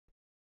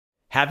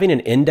Having an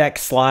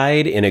index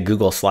slide in a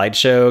Google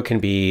slideshow can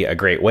be a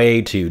great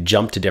way to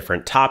jump to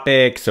different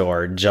topics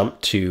or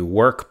jump to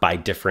work by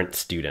different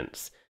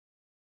students.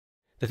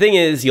 The thing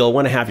is, you'll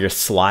want to have your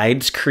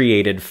slides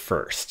created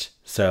first.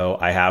 So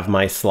I have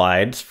my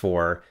slides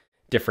for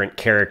different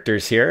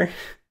characters here.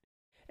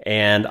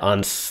 And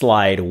on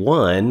slide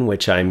 1,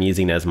 which I'm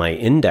using as my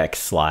index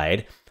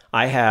slide,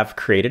 I have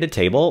created a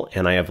table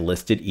and I have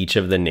listed each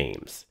of the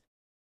names.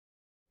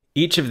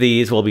 Each of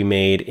these will be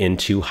made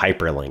into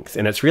hyperlinks,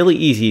 and it's really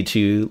easy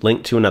to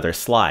link to another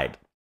slide.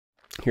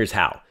 Here's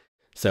how.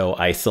 So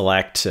I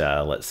select,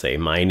 let's say,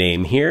 my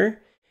name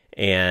here,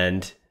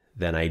 and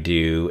then I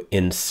do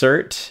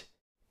insert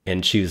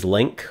and choose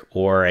link,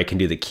 or I can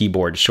do the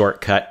keyboard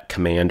shortcut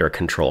Command or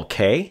Control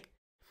K.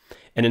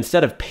 And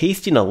instead of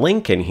pasting a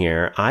link in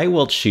here, I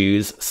will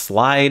choose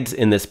slides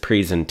in this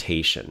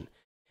presentation.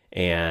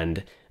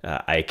 And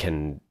I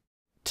can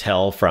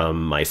tell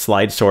from my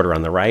slide sorter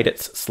on the right,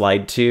 it's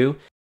slide 2.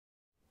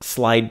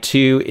 Slide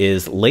 2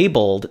 is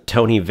labeled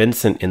Tony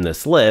Vincent in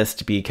this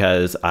list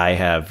because I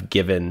have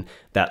given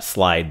that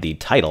slide the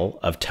title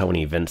of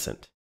Tony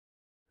Vincent.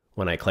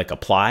 When I click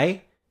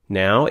apply,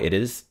 now it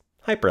is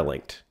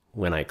hyperlinked.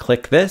 When I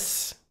click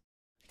this,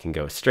 I can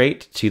go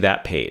straight to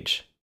that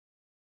page.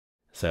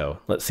 So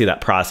let's see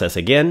that process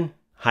again.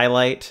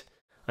 Highlight.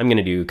 I'm going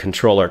to do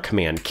Control or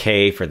Command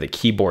K for the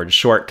keyboard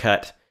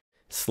shortcut.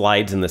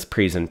 Slides in this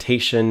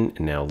presentation,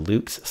 and now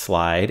Luke's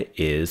slide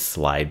is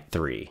slide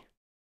 3.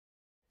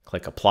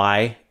 Click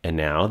apply, and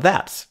now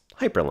that's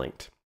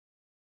hyperlinked.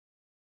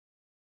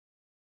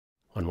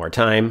 One more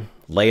time,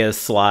 Leia's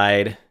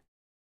slide,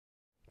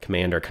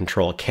 Command or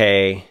Control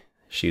K,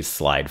 she's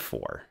slide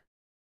 4.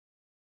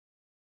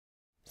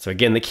 So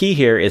again, the key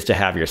here is to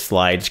have your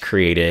slides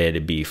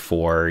created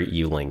before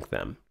you link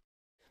them.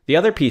 The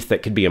other piece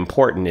that could be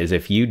important is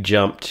if you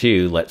jump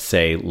to, let's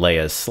say,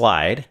 Leia's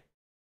slide,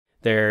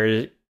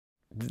 there's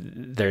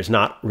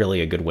not really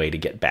a good way to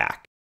get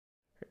back.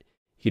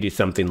 You do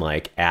something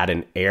like add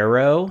an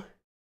arrow,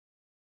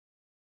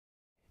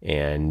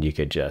 and you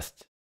could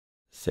just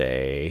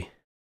say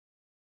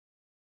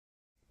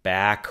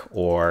back,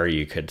 or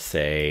you could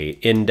say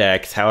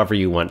index, however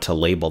you want to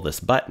label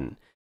this button.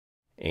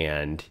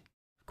 And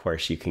of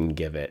course, you can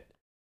give it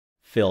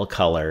fill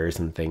colors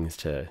and things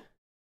to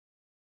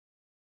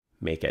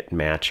make it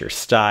match your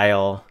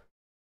style.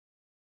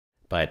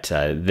 But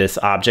this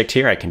object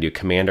here, I can do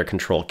Command or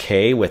Control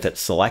K with it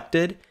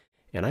selected,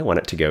 and I want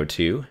it to go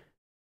to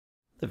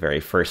the very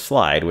first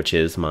slide, which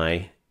is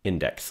my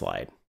index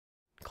slide.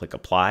 Click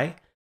apply,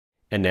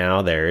 and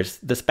now there's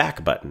this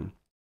back button.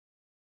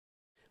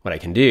 What I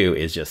can do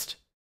is just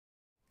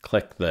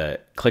click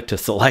to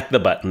select the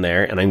button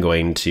there, and I'm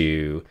going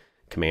to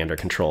Command or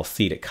Control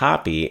C to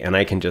copy, and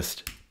I can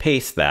just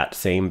paste that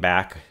same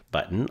back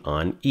button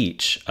on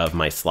each of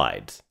my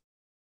slides.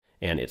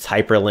 And it's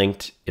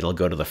hyperlinked. It'll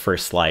go to the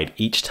first slide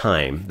each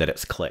time that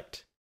it's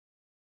clicked.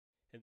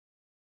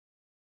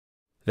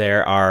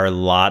 There are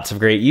lots of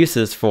great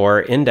uses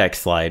for index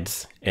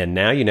slides, and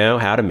now you know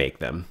how to make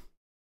them.